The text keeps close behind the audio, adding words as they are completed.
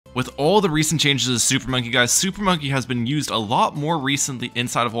With all the recent changes to Super Monkey, guys, Super Monkey has been used a lot more recently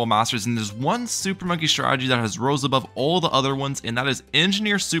inside of all Masters, and there's one Super Monkey strategy that has rose above all the other ones, and that is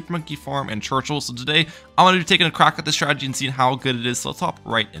Engineer, Super Monkey Farm, and Churchill. So today, I'm going to be taking a crack at this strategy and seeing how good it is, so let's hop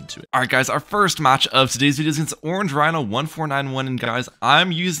right into it. Alright guys, our first match of today's video is against Orange Rhino 1491, and guys,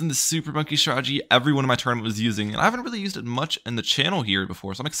 I'm using the Super Monkey strategy everyone in my tournament was using, and I haven't really used it much in the channel here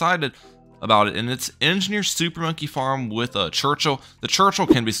before, so I'm excited about it. And it's Engineer, Super Monkey Farm with a Churchill. The Churchill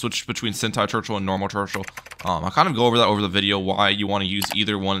can be switched between Sentai Churchill and normal Churchill. I'll kind of go over that over the video, why you want to use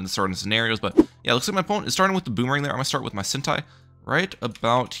either one in certain scenarios. But yeah, looks like my opponent is starting with the boomerang there. I'm gonna start with my Sentai right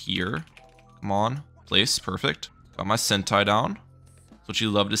about here. Come on, place, perfect. Got my Sentai down. That's what you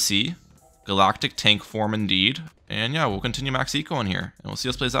love to see. Galactic tank form indeed. And yeah, we'll continue max eco in here, and we'll see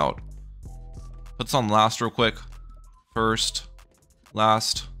how this plays out. Put this on last real quick. First,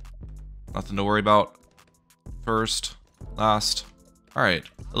 last. Nothing to worry about. First, last. Alright.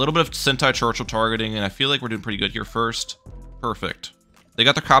 A little bit of Sentai Churchill targeting, and I feel like we're doing pretty good here. First. Perfect. They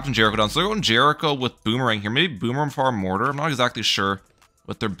got their Captain Jericho down, so they're going Jericho with Boomerang here. Maybe Boomerang Farm Mortar. I'm not exactly sure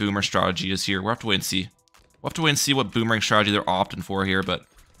what their Boomer strategy is here. We'll have to wait and see. We'll have to wait and see what Boomerang strategy they're opting for here, but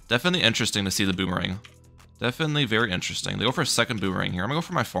definitely interesting to see the Boomerang. Definitely very interesting. They go for a second Boomerang here. I'm going to go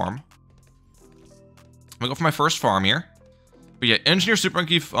for my farm. I'm going to go for my first farm here. But yeah, Engineer, Super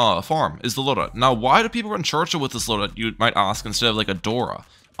Monkey Farm is the loadout. Now, why do people run Churchill with this loadout, you might ask, instead of like a Dora?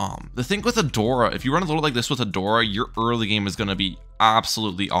 The thing with a Dora, if you run a loadout like this with a Dora, your early game is going to be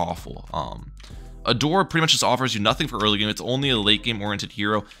absolutely awful. A Dora pretty much just offers you nothing for early game. It's only a late game oriented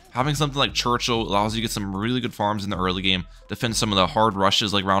hero. Having something like Churchill allows you to get some really good farms in the early game, defend some of the hard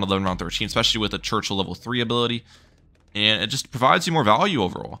rushes like round 11, round 13, especially with a Churchill level 3 ability. And it just provides you more value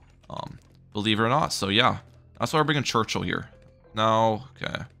overall, believe it or not. So yeah, that's why we're bringing Churchill here. No,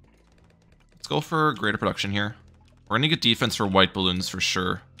 okay. Let's go for greater production here. We're gonna get defense for white balloons for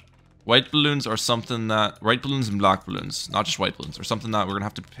sure. White balloons are something that... White balloons and black balloons, not just white balloons, are something that we're gonna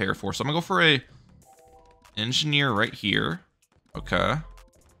have to prepare for. So I'm gonna go for a engineer right here. Okay. And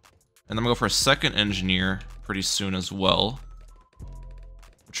I'm gonna go for a second engineer pretty soon as well.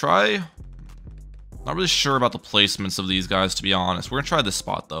 Try... Not really sure about the placements of these guys, to be honest. We're gonna try this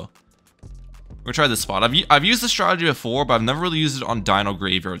spot though. We're gonna try this spot. I've used this strategy before, but I've never really used it on Dino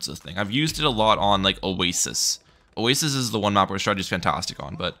Graveyards. This thing I've used it a lot on like Oasis. Oasis is the one map where strategy is fantastic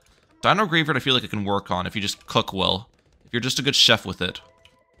on, but Dino Graveyard I feel like it can work on if you just cook well. If you're just a good chef with it.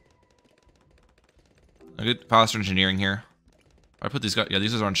 A good faster engineering here. I put these guys. Yeah,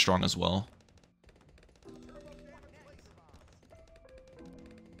 these guys aren't strong as well.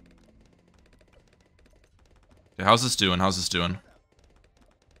 Okay, how's this doing? How's this doing?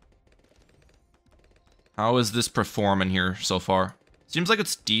 How is this performing here so far? Seems like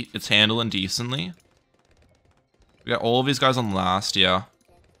it's handling decently. We got all of these guys on last, yeah.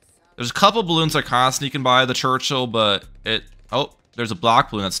 There's a couple balloons that are kind of sneaking by the Churchill, but it... Oh, there's a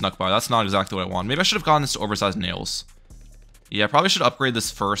black balloon that snuck by. That's not exactly what I want. Maybe I should have gotten this to oversized nails. Yeah, I probably should upgrade this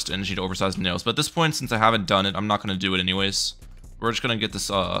first energy to oversized nails. But at this point, since I haven't done it, I'm not going to do it anyways. We're just going to get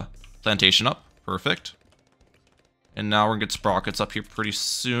this plantation up. Perfect. And now we're going to get sprockets up here pretty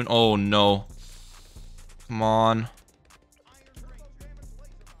soon. Oh, no. Come on.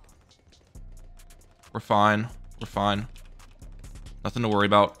 We're fine. We're fine. Nothing to worry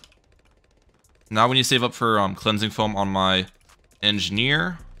about. Now we need to save up for cleansing foam on my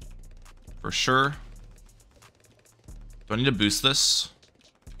engineer. For sure. Do I need to boost this?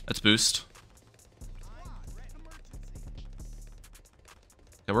 Let's boost.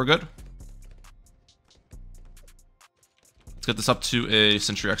 Okay, we're good. Let's get this up to a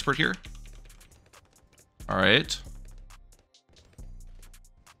Century Expert here. Alright.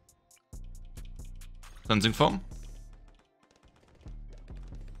 Cleansing foam.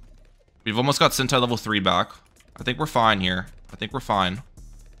 We've almost got Sentai level 3 back. I think we're fine here. I think we're fine.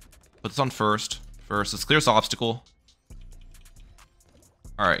 Put this on first. First, let's clear this obstacle.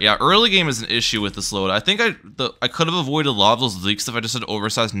 Alright, yeah, early game is an issue with this load. I think I could have avoided a lot of those leaks if I just had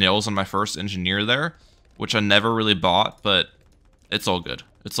oversized nails on my first engineer there, which I never really bought, but it's all good.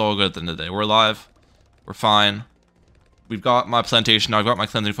 It's all good at the end of the day. We're alive. We're fine. We've got my plantation down. I've got my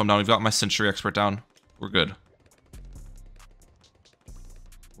cleansing foam down. We've got my Century Expert down. We're good.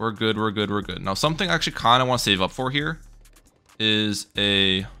 We're good. We're good. We're good. Now, something I actually kind of want to save up for here is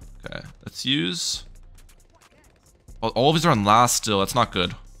a... Okay, let's use... Oh, all of these are on last still. That's not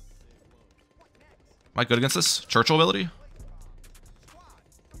good. Am I good against this? Churchill ability?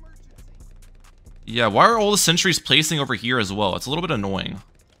 Yeah, why are all the sentries placing over here as well? It's a little bit annoying.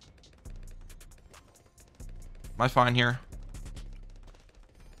 Am I fine here?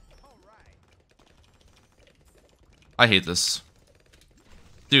 I hate this.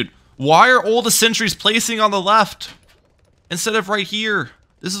 Dude, why are all the sentries placing on the left instead of right here?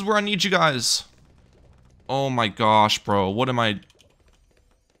 This is where I need you guys. Oh my gosh, bro. What am I...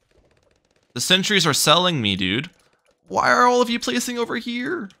 The sentries are selling me, dude. Why are all of you placing over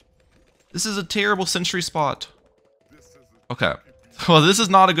here? This is a terrible sentry spot. Okay. Well, this is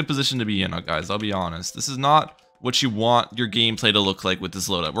not a good position to be in, guys. I'll be honest. This is not what you want your gameplay to look like with this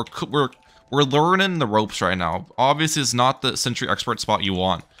loadout. We're learning the ropes right now. Obviously, it's not the sentry expert spot you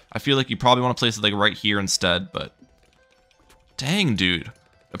want. I feel like you probably want to place it like right here instead, but... Dang, dude.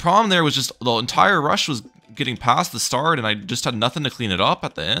 The problem there was just the entire rush was getting past the start, and I just had nothing to clean it up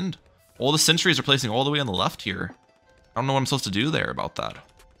at the end. All the sentries are placing all the way on the left here. I don't know what I'm supposed to do there about that.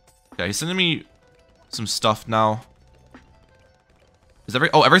 Okay, he's sending me some stuff now. Is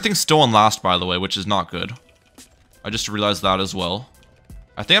everything's still on last, by the way, which is not good. I just realized that as well.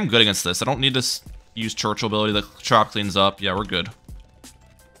 I think I'm good against this. I don't need to use Churchill ability. The trap cleans up. Yeah, we're good.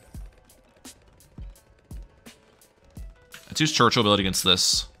 Let's use Churchill ability against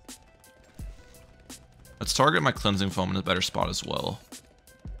this. Let's target my cleansing foam in a better spot as well.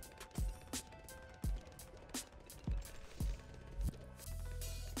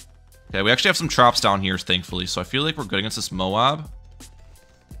 Okay, we actually have some traps down here, thankfully, so I feel like we're good against this Moab.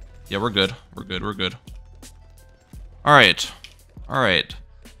 Yeah, we're good. We're good. We're good. Alright. Alright.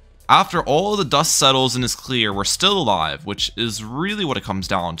 After all the dust settles and is clear, we're still alive, which is really what it comes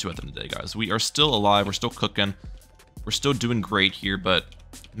down to at the end of the day, guys. We are still alive. We're still cooking. We're still doing great here, but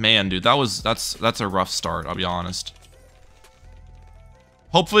man, dude, that's a rough start, I'll be honest.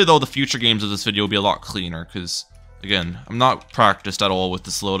 Hopefully, though, the future games of this video will be a lot cleaner, because, again, I'm not practiced at all with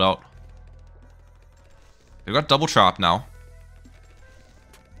this loadout. We've got double trap now.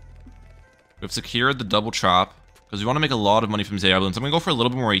 We've secured the double trap, because we want to make a lot of money from Ziney Bloons. I'm going to go for a little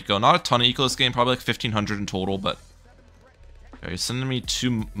bit more eco. Not a ton of eco this game, probably like 1,500 in total, but... Okay, he's sending me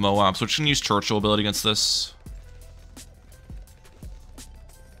 2 Moabs, so we're just going to use Churchill ability against this.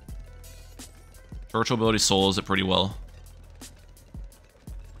 Churchill ability solos it pretty well.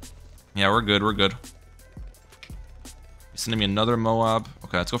 Yeah, we're good, we're good. He's sending me another Moab.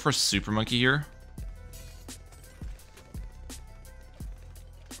 Okay, let's go for a Super Monkey here.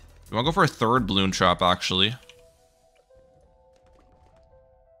 We want to go for a third Bloon trap, actually. Okay,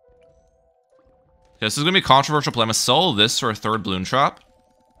 this is going to be a controversial play. I'm going to sell this for a third Bloon trap.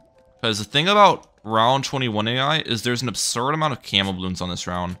 Because the thing about round 21 AI is there's an absurd amount of camo balloons on this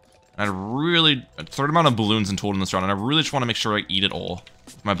round. And a third amount of balloons in total in this round. And I really just want to make sure I eat it all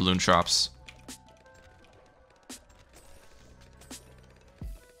with my balloon traps.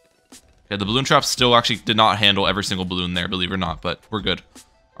 Okay, the balloon traps still actually did not handle every single balloon there, believe it or not. But we're good.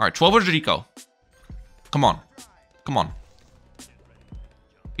 Alright, 1,200 eco. Come on. Come on.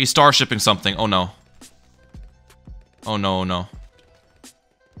 He's starshipping something. Oh no. Oh no, oh no.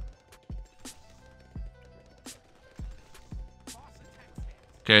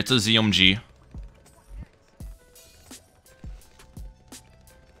 Okay, it's a ZMG.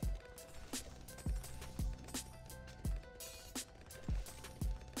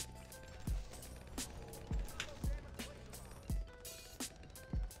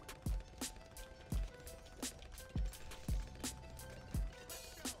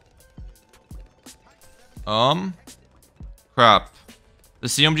 Crap. The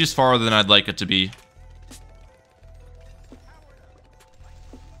CMG is farther than I'd like it to be.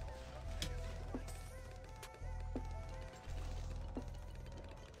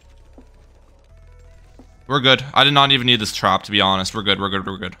 We're good. I did not even need this trap, to be honest. We're good, we're good,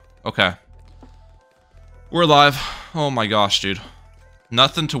 we're good. Okay. We're alive. Oh my gosh, dude.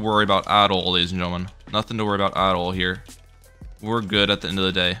 Nothing to worry about at all, ladies and gentlemen. Nothing to worry about at all here. We're good at the end of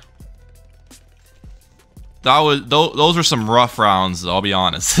the day. Those were some rough rounds, I'll be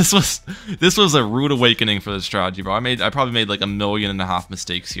honest. This was a rude awakening for this strategy, bro. I probably made like 1.5 million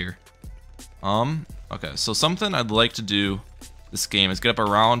mistakes here. Okay, so something I'd like to do this game is get up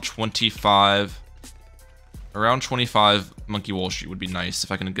around 25. Around 25 Monkey Wall Street would be nice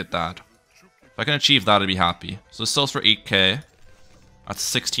if I can get that. If I can achieve that, I'd be happy. So this sells for 8k.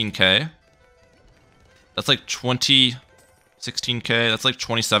 That's 16k. That's like 16k. That's like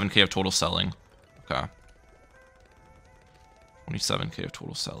 27k of total selling. Okay. 27k of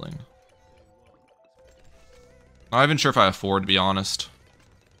total selling. Not even sure if I afford, to be honest.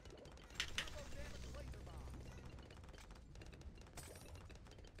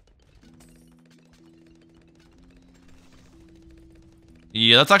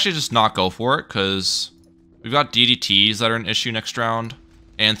 Yeah, let's actually just not go for it, because we've got DDTs that are an issue next round.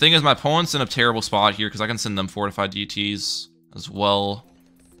 And thing is, my opponent's in a terrible spot here, because I can send them fortified DDTs as well.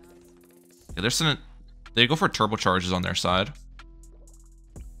 Yeah, they're sending... They go for turbocharges on their side.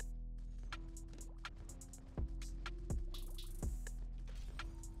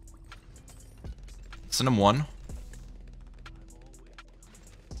 send him 1.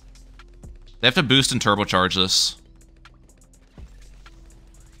 They have to boost and turbocharge this.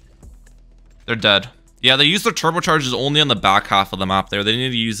 They're dead. Yeah, they use their turbocharges only on the back half of the map there. They need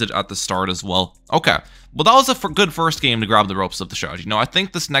to use it at the start as well. Okay. Well, that was a good first game to grab the ropes of the strategy. No, I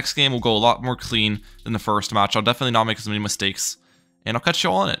think this next game will go a lot more clean than the first match. I'll definitely not make as many mistakes. And I'll catch you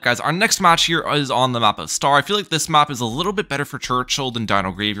all in it. Guys, our next match here is on the map of Star. I feel like this map is a little bit better for Churchill than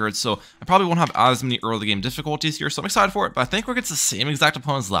Dino Graveyard, so I probably won't have as many early game difficulties here, so I'm excited for it. But I think we're against the same exact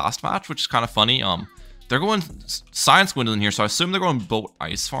opponents last match, which is kind of funny. They're going Science Gwendolyn here, so I assume they're going Boat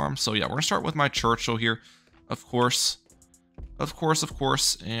Ice Farm. So yeah, we're gonna start with my Churchill here, of course. And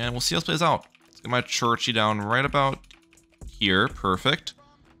we'll see how this plays out. Let's get my Churchy down right about here. Perfect.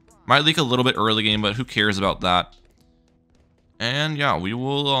 Might leak a little bit early game, but who cares about that? And yeah, we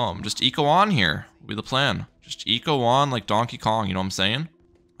will just eco on here. Will be the plan. Just eco on like Donkey Kong, you know what I'm saying?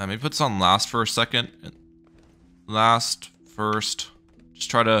 Maybe put this on last for a second. Last, first. Just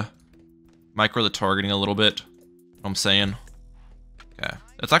try to micro the targeting a little bit. You know what I'm saying? Okay.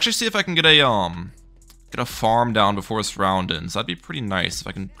 Let's actually see if I can get a farm down before this round ends. That'd be pretty nice if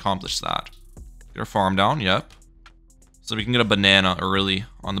I can accomplish that. Get our farm down, yep. So we can get a banana early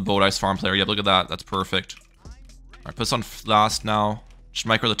on the Boat Ice farm player. Yep, look at that. That's perfect. Alright, put this on last now. Just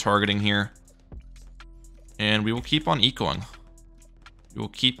micro the targeting here. And we will keep on ecoing. We will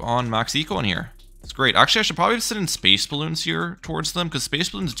keep on max ecoing here. It's great. Actually, I should probably sit in Space Balloons here towards them, because Space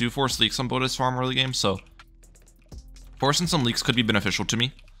Balloons do force leaks on Boat Ice farm early game, so forcing some leaks could be beneficial to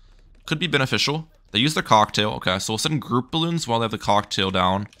me. Could be beneficial. They use their cocktail. Okay, so we'll send group balloons while they have the cocktail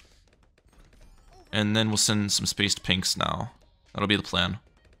down. And then we'll send some spaced pinks now. That'll be the plan.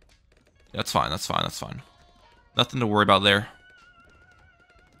 Yeah, that's fine, that's fine, that's fine. Nothing to worry about there.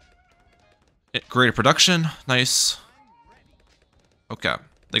 Greater production. Nice. Okay.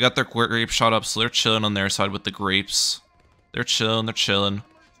 They got their grape shot up, so they're chilling on their side with the grapes. They're chilling, they're chilling.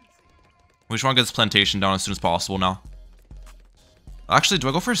 We just want to get this plantation down as soon as possible now. Actually, do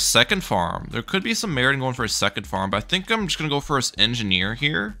I go for a second farm? There could be some merit in going for a second farm, but I think I'm just going to go for this engineer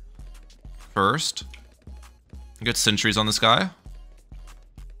here. First. Get sentries on this guy.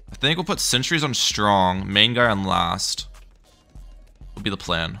 I think we'll put sentries on strong, main guy on last. Will be the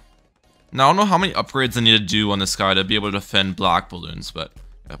plan. Now, I don't know how many upgrades I need to do on this guy to be able to defend black balloons, but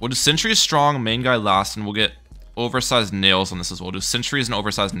yeah, we'll do sentries strong, main guy last, and we'll get oversized nails on this as well. We'll do sentries and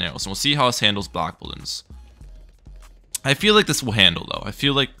oversized nails, and we'll see how this handles black balloons. I feel like this will handle, though. I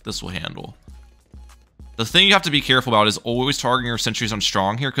feel like this will handle. The thing you have to be careful about is always targeting your sentries on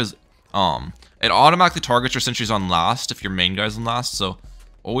strong here, because it automatically targets your sentries on last if your main guy's on last, so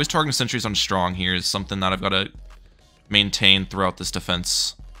always targeting sentries on strong here is something that I've got to maintain throughout this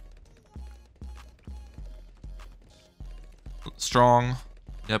defense. Strong.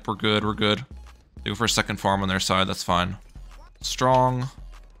 Yep, we're good, we're good. They go for a second farm on their side, that's fine. Strong.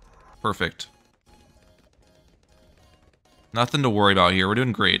 Perfect. Nothing to worry about here, we're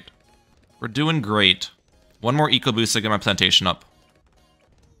doing great. We're doing great. One more eco boost to get my plantation up.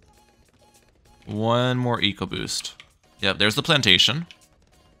 One more eco boost. Yep, there's the plantation.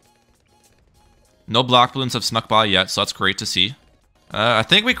 No black balloons have snuck by yet, so that's great to see. I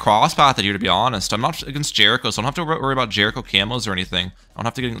think we cross-pathed here, to be honest. I'm not against Jericho, so I don't have to worry about Jericho camos or anything. I don't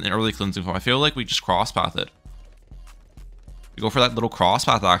have to get an early cleansing form. I feel like we just cross-path it. We go for that little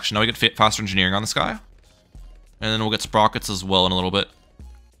cross-path action. Now we get faster engineering on this guy. And then we'll get sprockets as well in a little bit.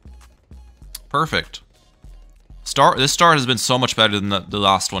 Perfect. This start has been so much better than the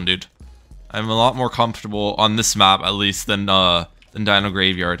last one, dude. I'm a lot more comfortable on this map, at least, than Dino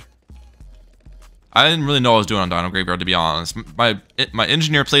Graveyard. I didn't really know what I was doing on Dino Graveyard, to be honest. My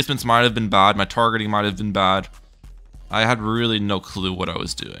engineer placements might have been bad. My targeting might have been bad. I had really no clue what I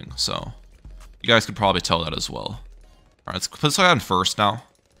was doing, so you guys could probably tell that as well. Alright, let's put this guy on first now.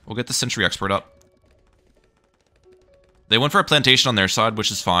 We'll get the Sentry Expert up. They went for a plantation on their side,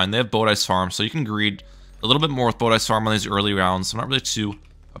 which is fine. They have Boat Ice Farm, so you can greed a little bit more with Boat Ice Farm on these early rounds. So I'm not really too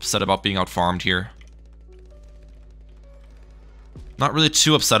upset about being out-farmed here. Not really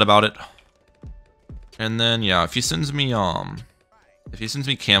too upset about it. And then, yeah, if he sends me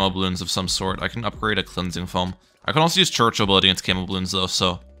camo balloons of some sort, I can upgrade a cleansing foam. I can also use Churchill ability against camo balloons, though,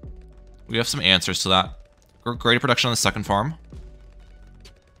 so we have some answers to that. Greater production on the second farm.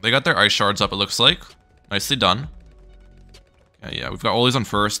 They got their ice shards up, it looks like. Nicely done. Yeah, we've got all these on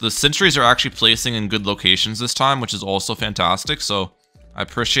first. The sentries are actually placing in good locations this time, which is also fantastic, so I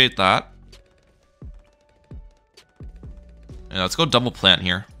appreciate that. Yeah, let's go double plant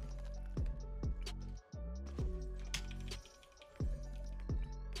here.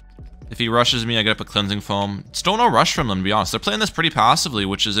 If he rushes me, I get up a cleansing foam. Still no rush from them, to be honest. They're playing this pretty passively,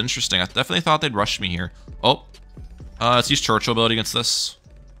 which is interesting. I definitely thought they'd rush me here. Oh. Let's use Churchill ability against this.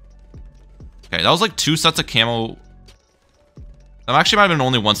 Okay, that was like 2 sets of camo. That actually might have been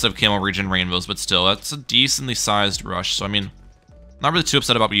only 1 set of camo region rainbows, but still, that's a decently sized rush. So, I mean, not really too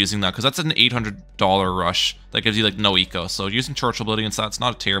upset about using that, because that's an $800 rush that gives you, like, no eco. So, using Churchill ability against that's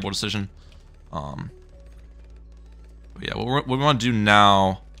not a terrible decision. But yeah, what we want to do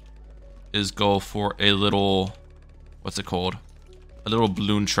now is go for a little, what's it called? A little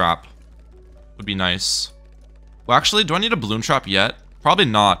balloon trap would be nice. Well, actually, do I need a balloon trap yet? Probably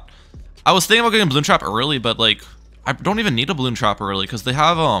not. I was thinking about getting a balloon trap early, but like, I don't even need a balloon trap early because they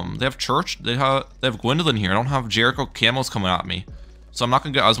have Church, they have Gwendolyn here. I don't have Jericho camos coming at me, so I'm not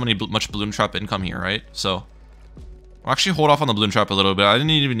gonna get as much balloon trap income here, right? So I'll actually hold off on the balloon trap a little bit. I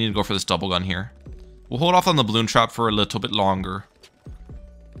didn't even need to go for this double gun here. We'll hold off on the balloon trap for a little bit longer.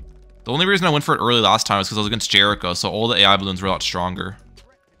 The only reason I went for it early last time is because I was against Jericho, so all the AI balloons were a lot stronger.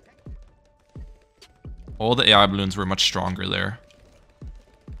 All the AI balloons were much stronger there.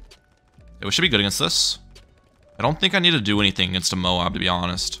 Yeah, we should be good against this. I don't think I need to do anything against a Moab, to be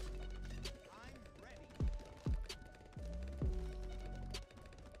honest.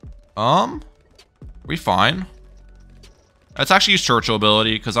 We fine. Let's actually use Churchill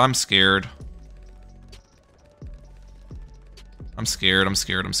ability, because I'm scared. I'm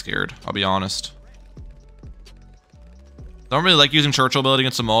scared. I'll be honest. Don't really like using Churchill ability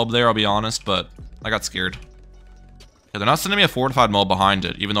against a mob there, I'll be honest, but I got scared. Yeah, they're not sending me a fortified mob behind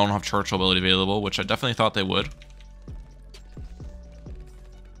it, even though I don't have Churchill ability available, which I definitely thought they would.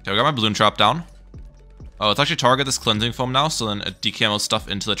 Okay, we got my balloon trap down. Oh, let's actually target this cleansing foam now, so then it decamos stuff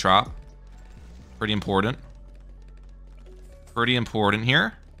into the trap. Pretty important. Pretty important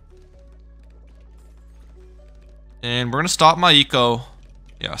here. And we're going to stop my eco.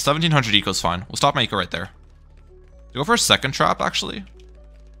 Yeah, 1700 eco is fine. We'll stop my eco right there. Go for a second trap, actually.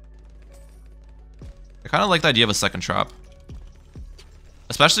 I kind of like the idea of a second trap.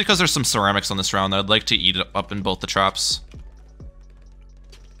 Especially because there's some ceramics on this round that I'd like to eat up in both the traps.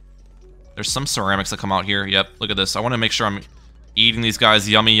 There's some ceramics that come out here. Yep, look at this. I want to make sure I'm eating these guys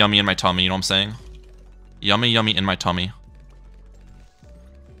yummy, yummy in my tummy. You know what I'm saying? Yummy, yummy in my tummy.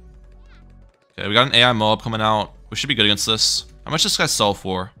 Okay, we got an AI mob coming out. We should be good against this. How much does this guy sell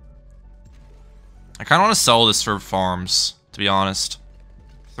for? I kind of want to sell this for farms, to be honest.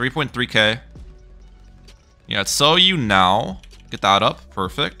 3.3k. Yeah, it's sell you now. Get that up.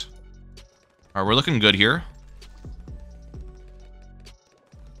 Perfect. Alright, we're looking good here.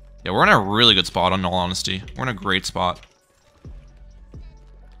 Yeah, we're in a really good spot, in all honesty. We're in a great spot.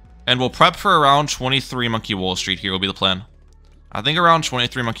 And we'll prep for around 23 Monkey Wall Street here will be the plan. I think around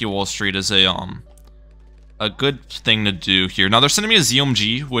 23 Monkey Wall Street is a good thing to do here. Now they're sending me a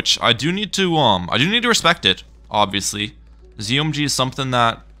ZOMG, which I do need to respect it, obviously. ZOMG is something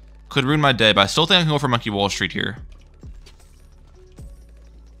that could ruin my day, but I still think I can go for Monkey Wall Street here.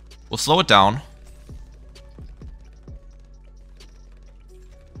 We'll slow it down.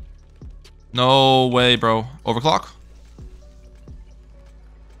 No way, bro. Overclock?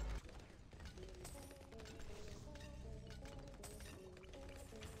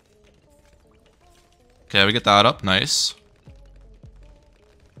 Okay, we get that up. Nice.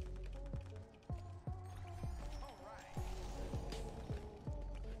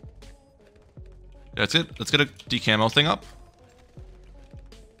 Yeah, that's it. Let's get a decamo thing up.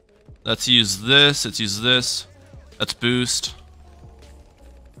 Let's use this. Let's use this. Let's boost.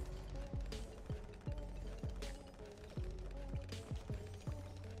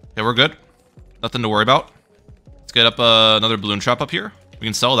 Okay, we're good. Nothing to worry about. Let's get up another balloon trap up here. We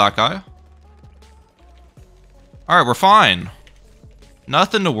can sell that guy. Alright, we're fine.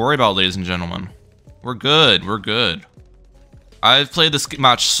 Nothing to worry about, ladies and gentlemen. We're good. We're good. I've played this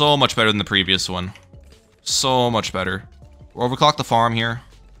match so much better than the previous one. So much better. We'll overclock the farm here.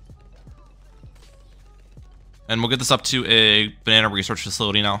 And we'll get this up to a banana research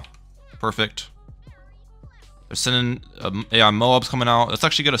facility now. Perfect. They're sending AI Moabs coming out. Let's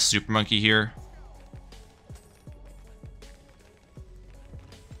actually get a super monkey here.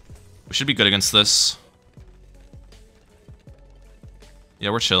 We should be good against this. Yeah,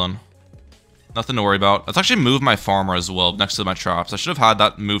 we're chilling. Nothing to worry about. Let's actually move my farmer as well next to my traps. I should have had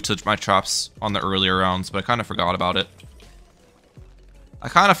that moved to my traps on the earlier rounds, but I kind of forgot about it. I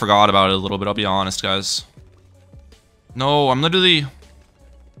kind of forgot about it a little bit, I'll be honest, guys. No, I'm literally... Do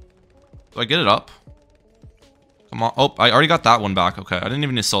I get it up? Come on. Oh, I already got that one back. Okay, I didn't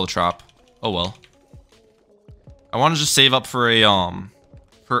even need to sell the trap. Oh, well. I want to just save up for a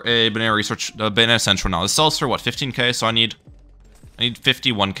banana research, banana central now. This sells for, what, 15k? So I need I need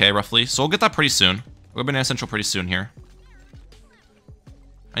 51k roughly, so we'll get that pretty soon. We'll be Banana Central pretty soon here.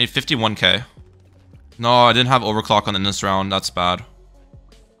 I need 51k. No, I didn't have overclock on in this round. That's bad.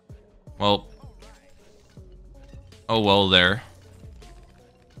 Well. Oh well there.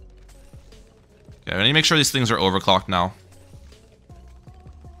 Okay, I need to make sure these things are overclocked now.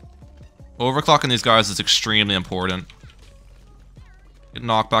 Overclocking these guys is extremely important. Get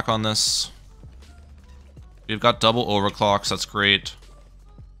knockback on this. We've got double overclocks, that's great.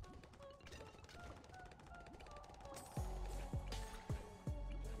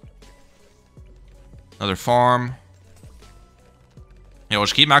 Another farm. Yeah, we'll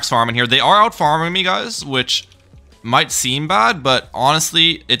just keep max farming here. They are out farming me, guys, which might seem bad, but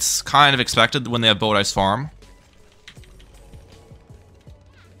honestly, it's kind of expected when they have Boat Ice farm.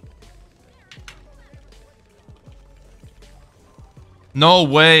 No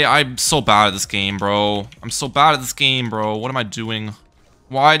way, I'm so bad at this game, bro. I'm so bad at this game, bro. What am I doing?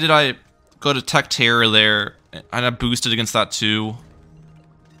 Why did I go to Tech Terror there? And I boosted against that too.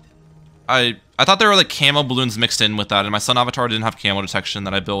 I thought there were like camo balloons mixed in with that, and my Sun Avatar didn't have camo detection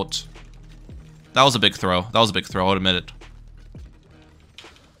that I built. That was a big throw. That was a big throw, I'll admit it.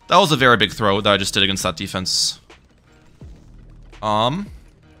 That was a very big throw that I just did against that defense.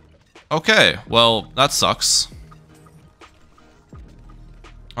 Okay, well, that sucks.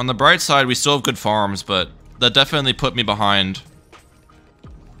 On the bright side, we still have good farms, but that definitely put me behind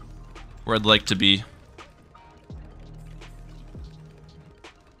where I'd like to be.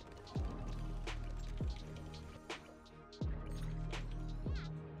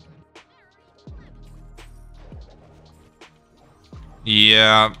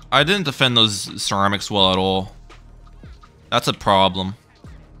 Yeah, I didn't defend those ceramics well at all. That's a problem.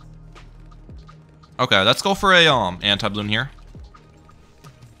 Okay, let's go for a anti-balloon here.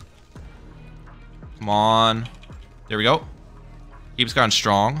 Come on. There we go. Keeps going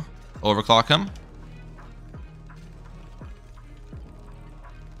strong. Overclock him.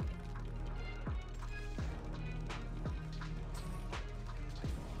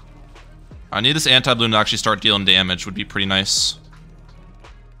 I need this anti-balloon to actually start dealing damage. Would be pretty nice.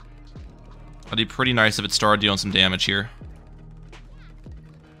 That'd be pretty nice if it started dealing some damage here.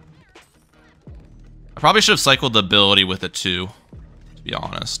 I probably should have cycled the ability with it too, to be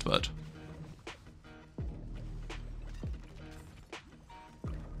honest, but...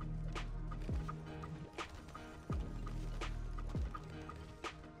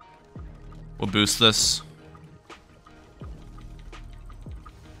 we'll boost this.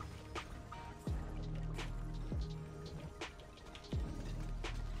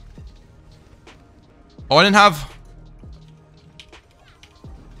 Oh, I didn't have...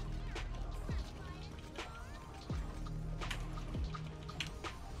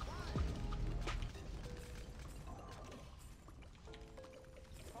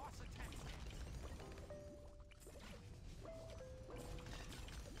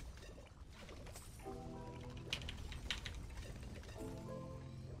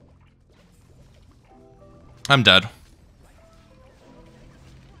 I'm dead.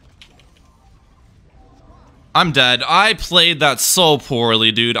 I'm dead. I played that so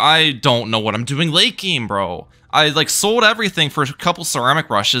poorly, dude. I don't know what I'm doing late game, bro. I, like, sold everything for a couple ceramic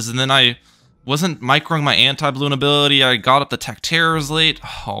rushes, and then I wasn't microing my anti-balloon ability. I got up the Tech Terrors late.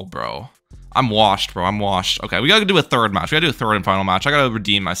 Oh, bro. I'm washed, bro. I'm washed. Okay, we gotta do a third match. We gotta do a third and final match. I gotta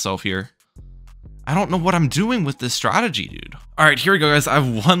redeem myself here. I don't know what I'm doing with this strategy, dude. All right, here we go, guys. I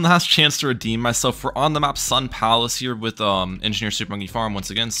have one last chance to redeem myself. We're on the map Sun Palace here with Engineer Super Monkey Farm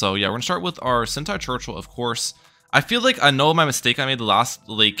once again. So yeah, we're gonna start with our Sentai Churchill, of course. I feel like I know my mistake I made the last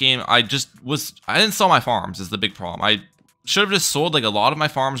late game. I didn't sell my farms is the big problem. I should have just sold like a lot of my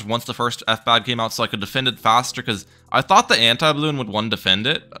farms once the first F-Bad came out so I could defend it faster, because I thought the anti-balloon would one defend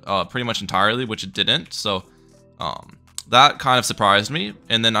it pretty much entirely, which it didn't. So that kind of surprised me,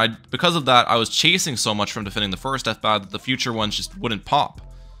 and then because of that, I was chasing so much from defending the first F-Bad that the future ones just wouldn't pop.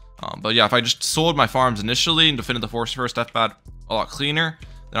 But yeah, if I just sold my farms initially and defended the first F-Bad a lot cleaner,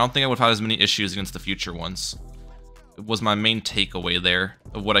 then I don't think I would have had as many issues against the future ones. It was my main takeaway there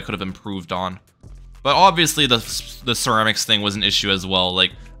of what I could have improved on. But obviously the ceramics thing was an issue as well.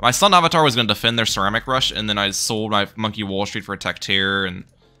 Like, my Sun Avatar was going to defend their ceramic rush, and then I sold my Monkey Wall Street for a Tech Terror, and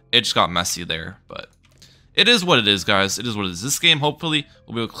it just got messy there. But it is what it is, guys. It is what it is. This game, hopefully,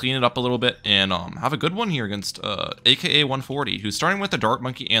 we'll be able to clean it up a little bit and have a good one here against AKA 140, who's starting with the Dart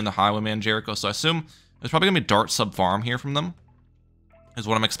Monkey and the Highwayman Jericho. So I assume there's probably going to be Dart sub farm here from them, is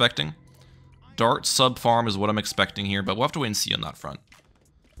what I'm expecting. Dart sub farm is what I'm expecting here, but we'll have to wait and see on that front.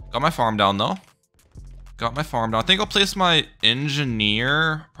 Got my farm down, though. Got my farm down. I think I'll place my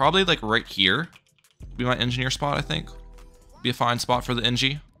engineer probably like right here. Be my engineer spot, I think. be a fine spot for the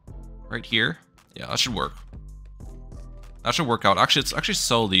NG. Right here. Yeah, that should work. That should work out. Actually, let's actually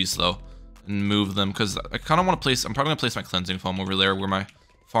sell these though and move them because I kind of want to place. I'm probably gonna place my cleansing foam over there where my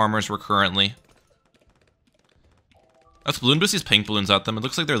farmers were currently. Let's balloon boost these pink balloons at them. It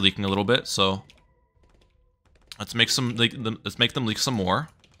looks like they're leaking a little bit, so let's make them leak some more.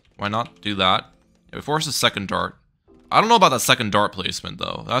 Why not do that? Yeah, we force a second dart. I don't know about that second dart placement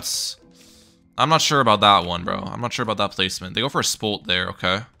though. I'm not sure about that one, bro. I'm not sure about that placement. They go for a spolt there.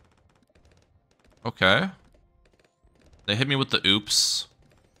 Okay. Okay. They hit me with the oops.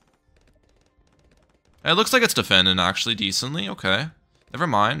 It looks like it's defending actually decently. Okay. Never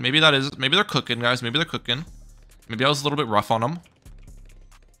mind. Maybe they're cooking, guys. Maybe they're cooking. Maybe I was a little bit rough on them.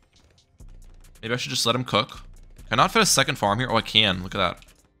 Maybe I should just let him cook. Can I not fit a second farm here? Oh, I can. Look at that.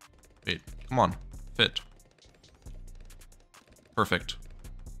 Wait. Come on. Fit. Perfect.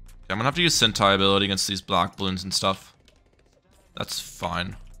 Okay, I'm gonna have to use Sentai ability against these black balloons and stuff. That's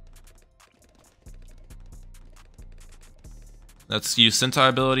fine. Let's use Sentai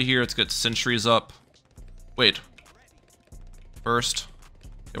ability here. Let's get sentries up. Wait. First.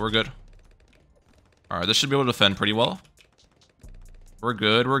 Okay, we're good. Alright, this should be able to defend pretty well. We're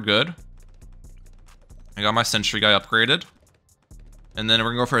good, we're good. I got my sentry guy upgraded. And then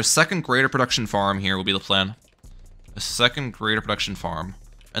we're gonna go for a second greater production farm here will be the plan. A second greater production farm.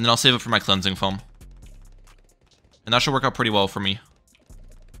 And then I'll save it for my cleansing foam. And that should work out pretty well for me.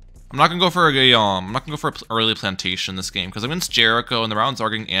 I'm not gonna go for an early plantation this game because I'm against Jericho and the rounds are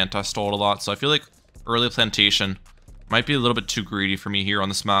getting anti-stalled a lot, so I feel like early plantation might be a little bit too greedy for me here on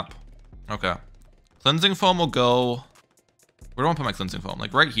this map. Okay. Cleansing foam will go. Where do I want to put my cleansing foam?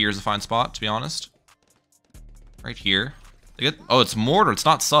 Like right here is a fine spot, to be honest. Right here. Oh, it's mortar. It's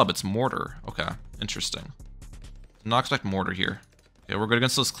not sub. It's mortar. Okay, interesting. Did not expect mortar here. Okay, we're good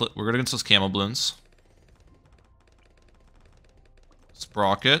against those. We're good against those camo balloons.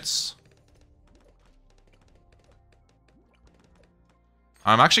 Sprockets.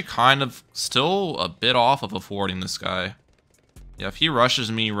 I'm actually kind of still a bit off of affording this guy. Yeah, if he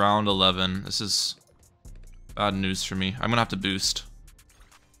rushes me round 11, this is bad news for me. I'm gonna have to boost.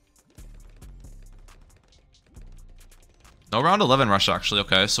 No round 11 rush actually.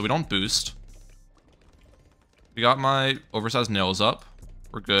 Okay, so we don't boost. We got my oversized nails up.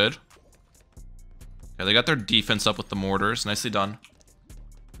 We're good. Okay, they got their defense up with the mortars. Nicely done.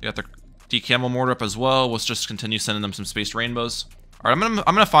 They got their decamo mortar up as well. Let's just continue sending them some spaced rainbows. All right, I'm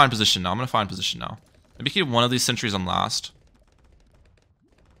gonna find position now. Maybe keep one of these sentries on last.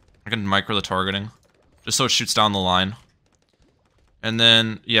 I can micro the targeting, just so it shoots down the line. And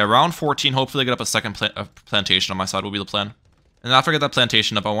then, yeah, round 14, hopefully I get up a second plantation on my side will be the plan. And after I get that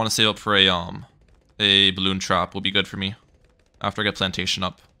plantation up, I want to save up for a balloon trap will be good for me. After I get plantation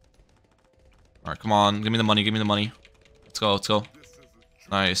up. All right, come on, give me the money, give me the money. Let's go, let's go.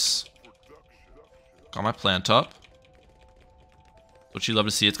 Nice. Got my plant up. What you love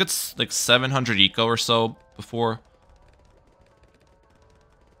to see. It's got like 700 eco or so before.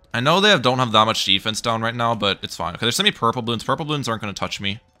 I know they don't have that much defense down right now, but it's fine. Okay, there's semi-purple balloons. Purple balloons aren't going to touch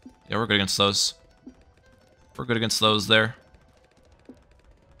me. Yeah, we're good against those. We're good against those there.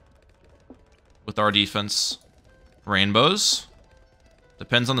 With our defense. Rainbows.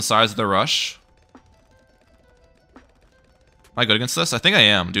 Depends on the size of the rush. Am I good against this? I think I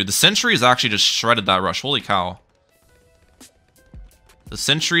am. Dude, the sentries actually just shredded that rush. Holy cow. The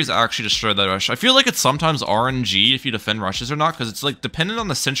sentries actually just shredded that rush. I feel like it's sometimes RNG if you defend rushes or not, because it's like dependent on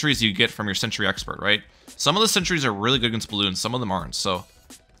the sentries you get from your sentry expert, right? Some of the sentries are really good against balloons, some of them aren't, so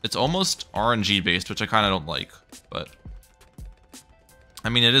it's almost RNG based, which I kind of don't like, but I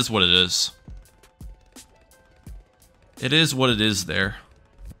mean, it is what it is. It is what it is there.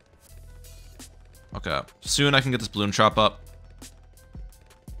 Okay, soon I can get this balloon trap up.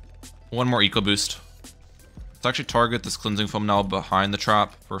 One more eco boost. Let's actually target this cleansing foam now behind the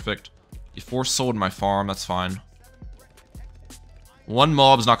trap. Perfect. You force sold my farm, that's fine. One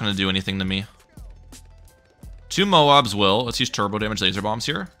Moab's not going to do anything to me. Two Moabs will. Let's use turbo damage laser bombs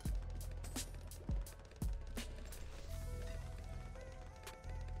here.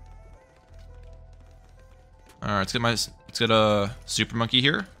 Alright, let's get a super monkey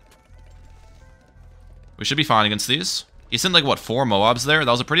here. We should be fine against these. He sent like what, 4 Moabs there? That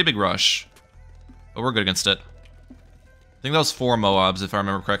was a pretty big rush. But we're good against it. I think that was 4 Moabs, if I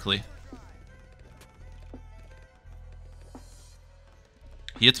remember correctly.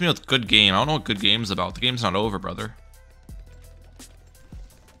 He hits me with good game. I don't know what good game's about. The game's not over, brother.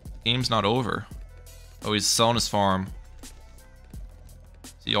 Game's not over. Oh, he's selling his farm.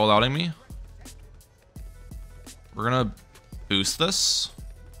 Is he all outing me? We're gonna boost this.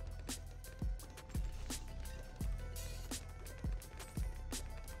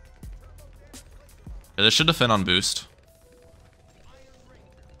 Yeah, this should defend on boost.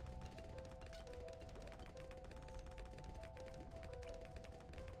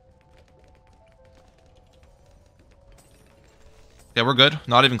 Yeah, we're good.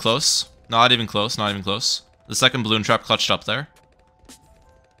 Not even close. Not even close. Not even close. The second balloon trap clutched up there.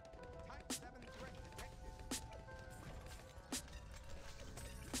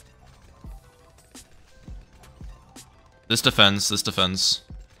 This defends. This defends.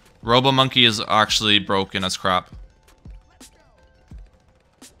 Robo Monkey is actually broken as crap.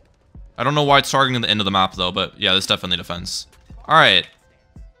 I don't know why it's targeting the end of the map, though, but yeah, this definitely defends. Alright.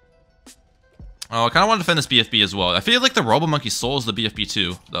 Oh, I kind of want to defend this BFB as well. I feel like the Robo Monkey souls the BFB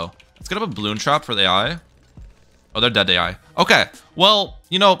too, though. Let's get up a balloon trap for the AI. Oh, they're dead AI. Okay, well,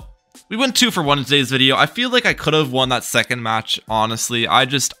 you know, we went 2 for 1 in today's video. I feel like I could have won that second match, honestly. I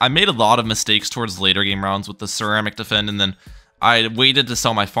made a lot of mistakes towards later game rounds with the ceramic defend, and then I waited to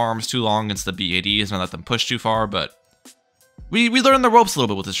sell my farms too long against the B80s and let them push too far, but we learned the ropes a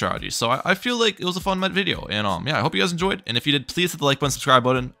little bit with the strategy, so I feel like it was a fun video, and yeah, I hope you guys enjoyed, and if you did, please hit the like button, subscribe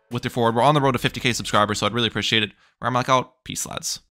button with your forward. We're on the road to 50k subscribers, so I'd really appreciate it. I'm like out. Peace, lads.